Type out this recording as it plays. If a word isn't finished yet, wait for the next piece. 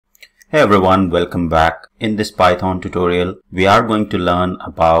Hey everyone, welcome back. In this Python tutorial, we are going to learn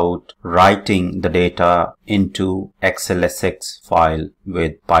about writing the data into xlsx file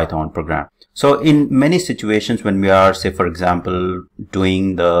with Python program. So in many situations when we are, say for example,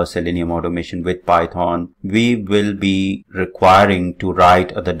 doing the Selenium automation with Python, we will be requiring to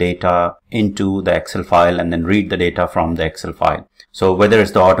write the data into the Excel file and then read the data from the Excel file. So whether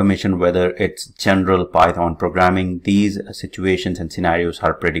it's the automation, whether it's general Python programming, these situations and scenarios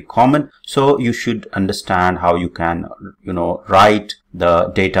are pretty common. So you should understand how you can, write the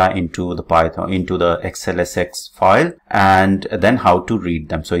data into the Python, into the xlsx file, and then how to read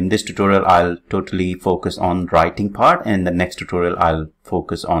them. So in this tutorial, I'll totally focus on writing part, and in the next tutorial, I'll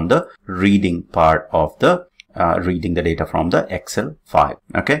focus on the reading part of the reading the data from the Excel file.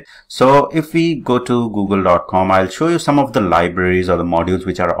 Okay, so if we go to google.com, I'll show you some of the libraries or the modules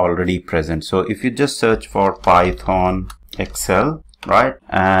which are already present. So if you just search for Python Excel, right,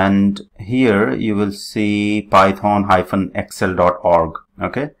 and here you will see python-excel.org.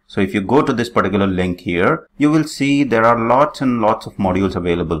 Okay, so if you go to this particular link here, you will see there are lots and lots of modules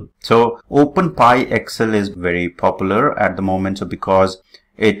available. So OpenpyXL is very popular at the moment, so because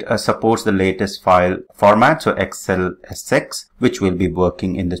it supports the latest file format, so xlsx, which will be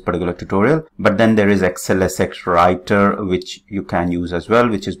working in this particular tutorial. But then there is xlsx writer, which you can use as well,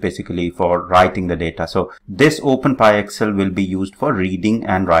 which is basically for writing the data. So this OpenpyXL will be used for reading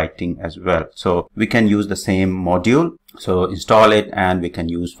and writing as well. So we can use the same module. So install it and we can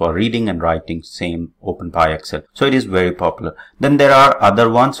use for reading and writing same OpenpyXL. So it is very popular. Then there are other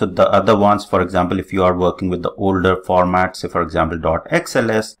ones. So the other ones, for example, if you are working with the older formats, say for example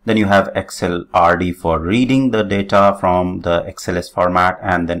 .xls, then you have xlrd for reading the data from the XLS format,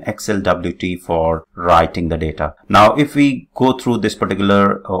 and then xlwt for writing the data. Now if we go through this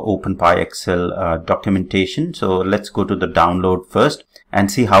particular OpenpyXL documentation, so let's go to the download first and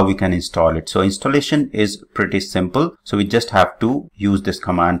see how we can install it. So installation is pretty simple. So we just have to use this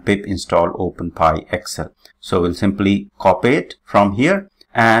command pip install OpenpyXL. So we'll simply copy it from here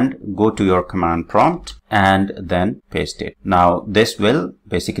and go to your command prompt and then paste it. Now this will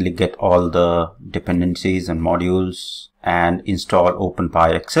basically get all the dependencies and modules and install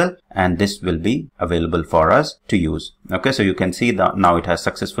OpenpyXL, and this will be available for us to use. Okay, so you can see that now it has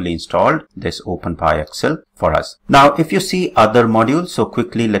successfully installed this OpenpyXL for us. Now if you see other modules, so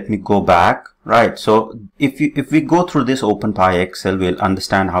quickly let me go back. Right, so if we go through this OpenpyXL, we'll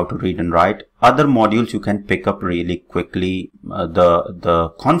understand how to read and write. Other modules you can pick up really quickly.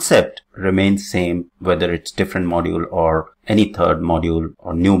 The concept remains same whether it's different module or any third module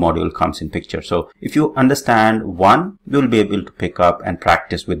or new module comes in picture. So if you understand one, you'll be able to pick up and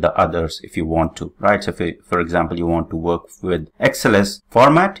practice with the others if you want to, right? So if, for example, you want to work with XLS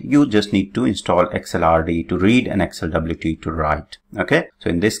format, you just need to install xlrd to read and xlwt to write. Okay, so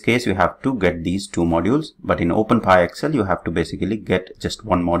in this case you have to get these two modules, but in OpenpyXL you have to basically get just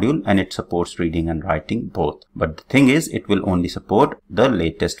one module, and it supports reading and writing both. But the thing is, it will only support the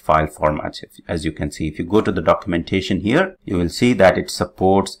latest file formats. As you can see, if you go to the documentation here, you will see that it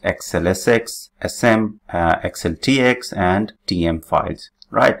supports xlsx, sm, xltx and tm files.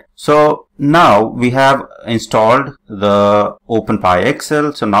 Right, so now we have installed the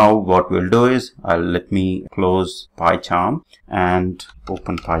OpenpyXL. So now what we'll do is, let me close PyCharm and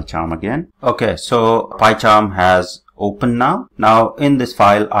open PyCharm again. Okay, so PyCharm has open now. Now in this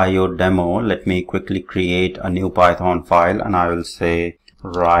file IO demo, let me quickly create a new Python file, and I will say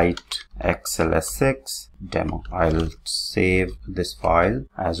write xlsx demo. I'll save this file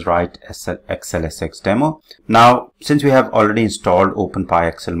as write xlsx demo. Now since we have already installed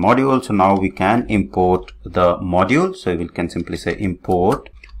OpenpyXL module, so now we can import the module. So we can simply say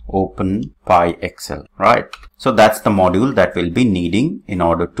import OpenpyXL, right? So that's the module that we'll be needing in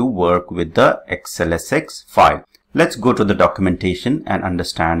order to work with the xlsx file. Let's go to the documentation and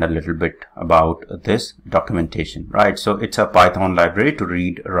understand a little bit about this documentation, right? So it's a Python library to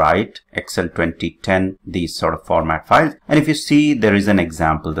read, write, Excel 2010, these sort of format files. And if you see, there is an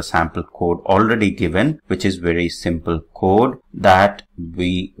example, the sample code already given, which is very simple code that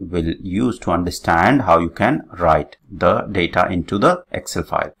we will use to understand how you can write the data into the Excel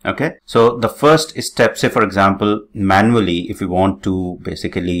file. Okay, so the first step, say for example, manually, if we want to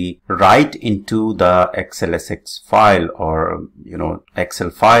basically write into the xlsx file or Excel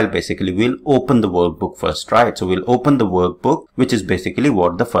file, basically we'll open the workbook first, right? So we'll open the workbook, which is basically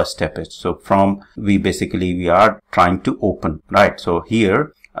what the first step is. So we are trying to open, right? So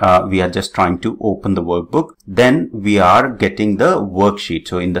here we are just trying to open the workbook. Then we are getting the worksheet.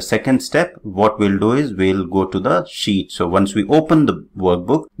 So in the second step, what we'll do is we'll go to the sheet. So once we open the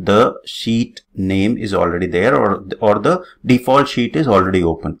workbook, the sheet name is already there, or the default sheet is already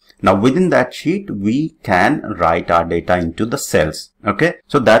open. Now within that sheet we can write our data into the cells. Okay,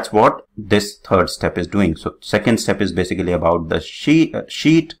 so that's what this third step is doing. So second step is basically about the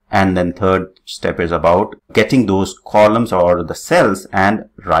sheet, and then third step is about getting those columns or the cells and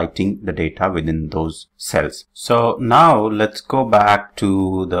writing the data within those cells. So now let's go back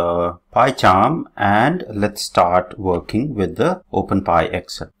to the PyCharm and let's start working with the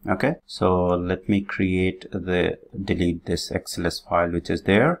OpenpyXL. Okay, so let me delete this XLS file which is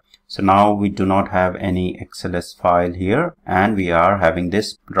there. So now we do not have any XLS file here, and we are having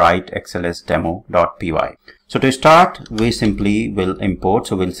this write xlsdemo.py. So to start, we simply will import.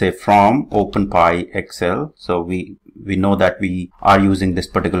 So we'll say from OpenpyXL. So we know that we are using this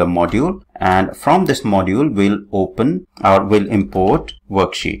particular module, and from this module we'll import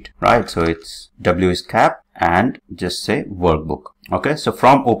worksheet, right? So it's W is cap and just say workbook. Okay, so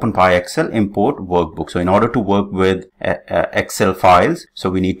from OpenpyXL import workbook. So in order to work with Excel files, so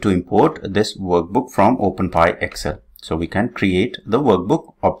we need to import this workbook from OpenpyXL. So we can create the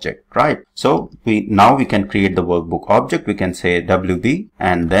workbook object, right? So now we can create the workbook object. We can say WB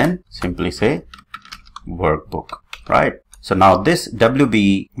and then simply say workbook, right? So now this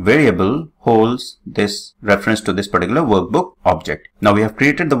WB variable holds this reference to this particular workbook object. Now we have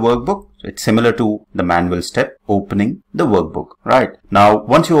created the workbook. So it's similar to the manual step, opening the workbook, right? Now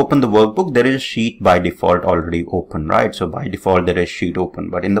once you open the workbook, there is a sheet by default already open, right? So by default there is sheet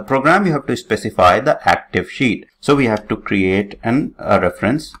open, but in the program you have to specify the active sheet. So we have to create a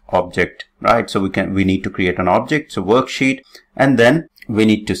reference object, right? So we need to create an object, so worksheet, and then we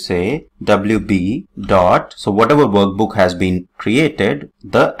need to say WB dot, so whatever workbook has been created,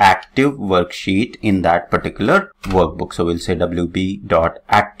 the active worksheet in that particular workbook. So we'll say WB dot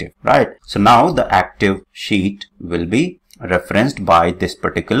active, right? So now the active sheet will be referenced by this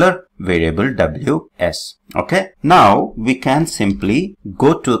particular variable WS. Okay, now we can simply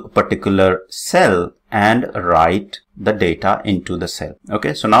go to a particular cell and write the data into the cell.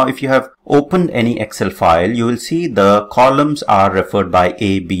 Okay, so now if you have opened any Excel file, you will see the columns are referred by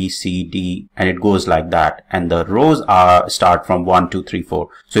A, B, C, D, and it goes like that, and the rows start from 1, 2, 3, 4.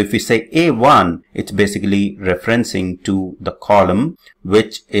 So if we say A1, it's basically referencing to the column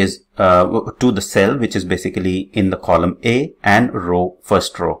which is to the cell which is basically in the column A and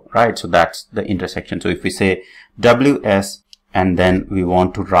first row, right? So that's the intersection. So if we say WS and then we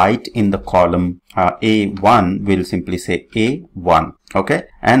want to write in the column A1, we'll simply say A1. Okay,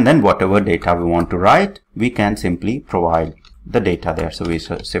 and then whatever data we want to write, we can simply provide the data there. So we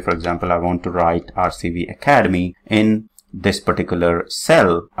say, for example, I want to write RCV Academy in this particular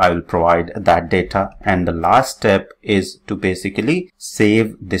cell. I will provide that data, and the last step is to basically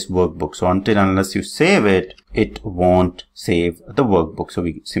save this workbook. So until unless you save it, it won't save the workbook. So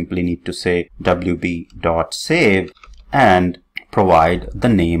we simply need to say wb.save and provide the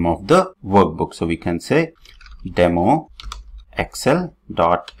name of the workbook. So we can say demo xl.xlsx.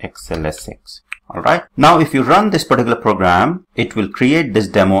 All right. Now, if you run this particular program, it will create this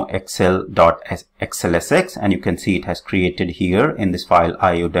demo xl.xlsx, and you can see it has created here in this file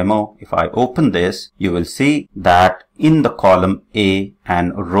IO demo. If I open this, you will see that in the column A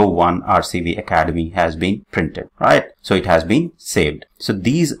and row 1 RCV Academy has been printed, right? So it has been saved. So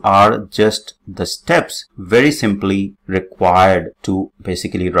these are just the steps very simply required to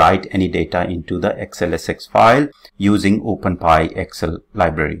basically write any data into the xlsx file using OpenpyXL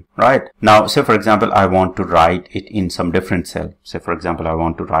library, right? Now, say for example, I want to write it in some different cell. Say for example, I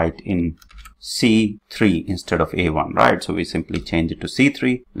want to write in C3 instead of A1, right? So we simply change it to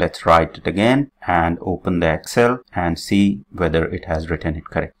C3. Let's write it again and open the Excel and see whether it has written it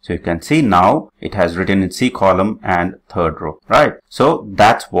correct. So you can see now it has written in C column and third row, right? So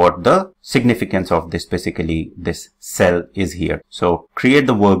that's what the significance of this basically this cell is here. So create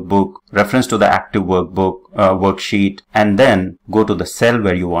the workbook, reference to the active workbook worksheet, and then go to the cell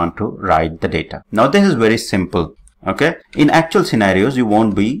where you want to write the data. Now this is very simple. Okay, in actual scenarios you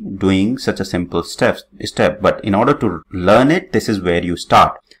won't be doing such a simple step, but in order to learn it, this is where you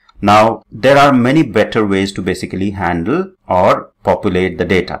start. Now there are many better ways to basically handle or populate the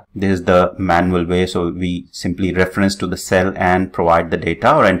data. This is the manual way, so we simply reference to the cell and provide the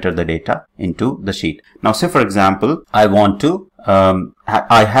data or enter the data into the sheet. Now say for example, I want to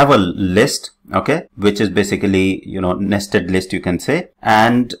I have a list, okay, which is basically, you know, nested list you can say,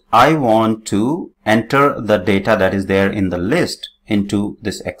 and I want to enter the data that is there in the list into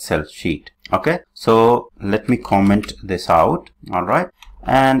this Excel sheet. Okay, so let me comment this out. All right,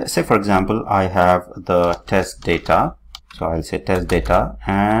 and say for example, I have the test data So I'll say test data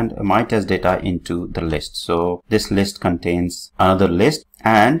and my test data into the list. So this list contains another list,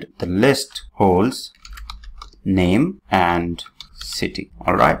 and the list holds name and city.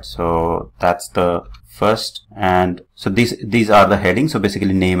 All right, so that's the first, and so these are the headings. So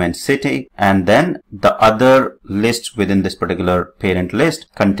basically name and city, and then the other list within this particular parent list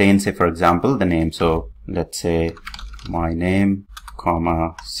contains, say for example, the name. So let's say my name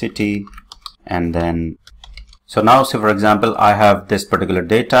comma city, and then so now say for example I have this particular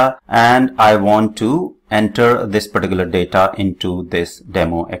data and I want to enter this particular data into this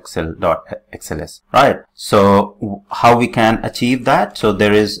demo xl.xls, right? So how we can achieve that? So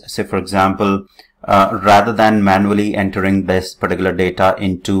there is, say for example, rather than manually entering this particular data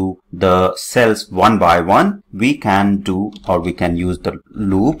into the cells one by one, we can do, or we can use the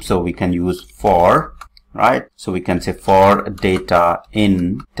loop. So we can use for, right? So we can say for data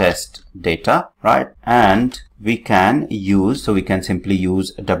in test data, right? And we can use, so we can simply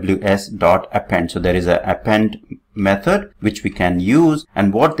use ws.append. So there is a append method which we can use,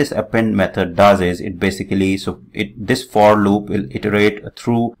 and what this append method does is it basically, this for loop will iterate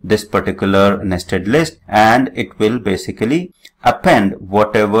through this particular nested list, and it will basically append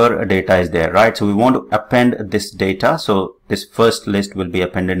whatever data is there, right? So we want to append this data. So this first list will be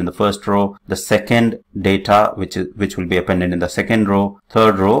appended in the first row, the second data which will be appended in the second row,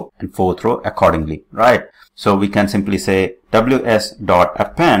 third row, and fourth row accordingly, right? So we can simply say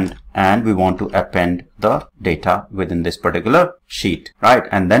ws.append, and we want to append the data within this particular sheet, right?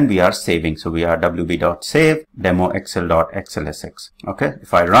 And then we are saving. So we are wb.save demo xl.xlsx. Okay,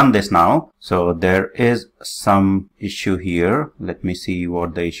 if I run this now, so there is some issue here. Let me see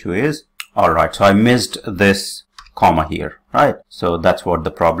what the issue is. All right, so I missed this comma here, right? So that's what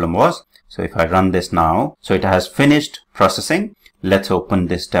the problem was. So if I run this now, so it has finished processing. Let's open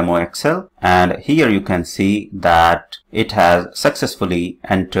this demo XL, and here you can see that it has successfully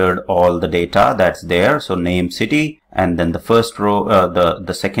entered all the data that's there. So name, city, and then the first row,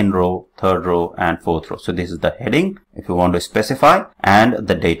 the second row, third row, and fourth row. So this is the heading if you want to specify, and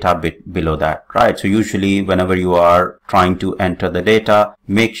the data bit below that, right? So usually whenever you are trying to enter the data,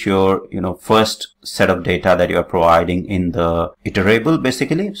 make sure, first set of data that you are providing in the iterable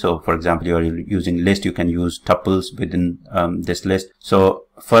basically. So for example, you are using list, you can use tuples within this list. So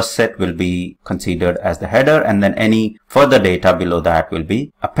first set will be considered as the header, and then any further data below that will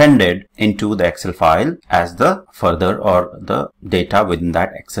be appended into the Excel file as the further or the data within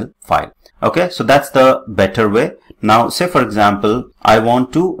that Excel file. Okay, so that's the better way. Now say for example, I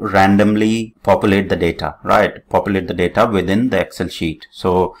want to randomly populate the data, right? Populate the data within the Excel sheet.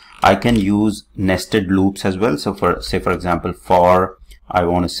 So I can use nested loops as well. So for, say for example, for, I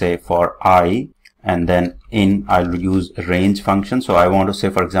want to say for I, and then in, I'll use range function. So I want to say,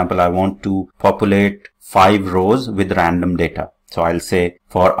 for example, I want to populate 5 rows with random data. So I'll say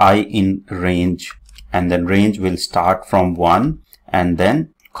for I in range, and then range will start from 1 and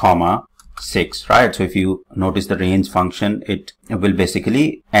then comma 6, right? So if you notice the range function, it will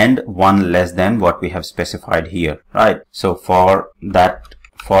basically end 1 less than what we have specified here, right? So for that,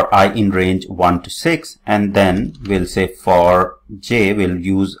 for I in range 1 to 6, and then we'll say for j, we'll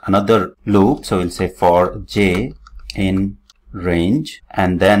use another loop. So we'll say for j in range,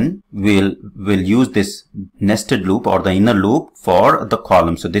 and then we'll use this nested loop or the inner loop for the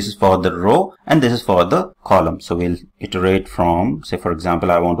column. So this is for the row and this is for the column. So we'll iterate from, say for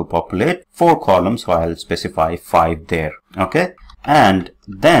example, I want to populate 4 columns, so I'll specify 5 there. Okay, and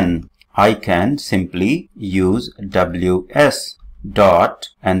then I can simply use ws dot,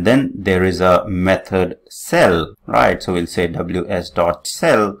 and then there is a method cell, right? So we'll say ws dot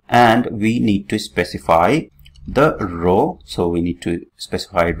cell, and we need to specify the row. So we need to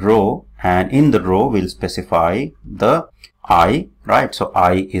specify row, and in the row we'll specify the I, right? So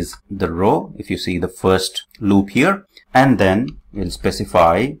I is the row if you see the first loop here, and then we'll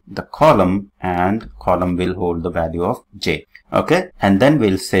specify the column, and column will hold the value of j. Okay, and then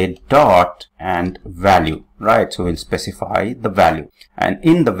we'll say dot and value, right? So we'll specify the value, and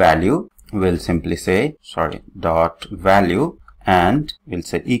in the value we'll simply say, dot value, and we'll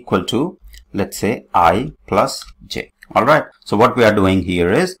say equal to, let's say I plus j. All right, so what we are doing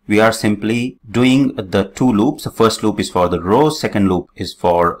here is we are simply doing the 2 loops. The first loop is for the rows, second loop is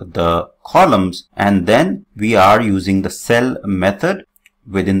for the columns, and then we are using the cell method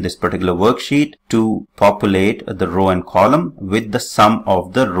within this particular worksheet to populate the row and column with the sum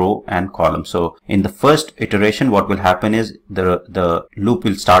of the row and column. So in the first iteration, what will happen is the loop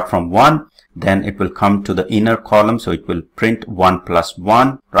will start from 1, then it will come to the inner column, so it will print 1 plus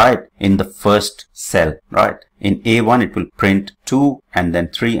 1, right? in the first cell, right? In A1, it will print 2 and then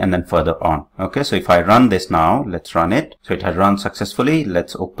 3 and then further on. Okay, so if I run this now, let's run it. So it has run successfully.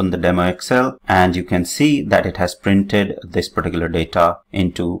 Let's open the demo Excel and you can see that it has printed this particular data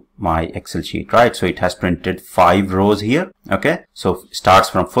into my Excel sheet, right? So it has printed 5 rows here. Okay, so starts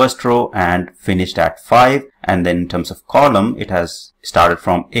from first row and finished at 5. And then in terms of column, it has started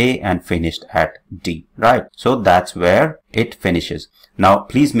from A and finished at D, right? So that's where it finishes. Now,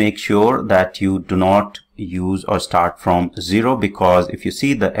 please make sure that you do not use or start from 0, because if you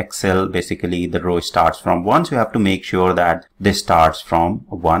see the Excel, basically the row starts from 1. So you have to make sure that this starts from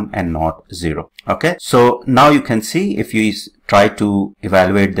 1 and not 0. Okay, so now you can see if you try to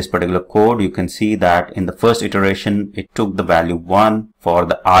evaluate this particular code, you can see that in the first iteration, it took the value 1 for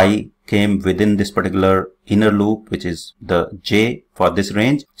the I came within this particular inner loop, which is the J for this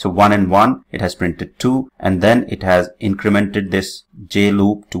range. So 1 and 1, it has printed 2, and then it has incremented this J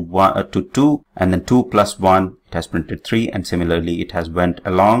loop to 1 to 2, and then 2 plus 1, it has printed 3, and similarly it has went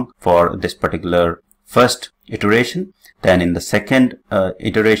along for this particular first iteration. Then in the second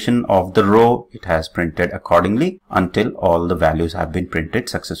iteration of the row, it has printed accordingly until all the values have been printed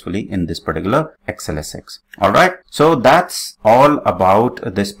successfully in this particular xlsx. Alright, so that's all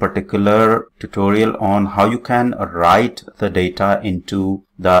about this particular tutorial on how you can write the data into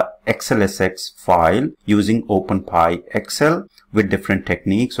the xlsx file using OpenpyXL with different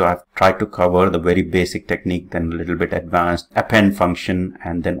techniques. So I've tried to cover the very basic technique, then a little bit advanced append function,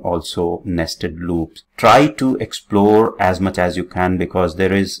 and then also nested loops. Try to explore as much as you can, because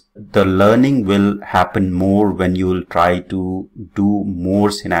the learning will happen more when you will try to do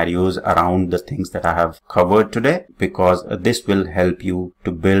more scenarios around the things that I have covered today, because this will help you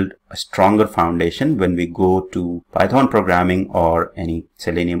to build a stronger foundation when we go to Python programming or any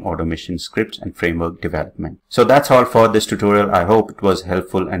Selenium automation scripts and framework development. So that's all for this tutorial. I hope it was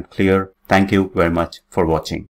helpful and clear. Thank you very much for watching.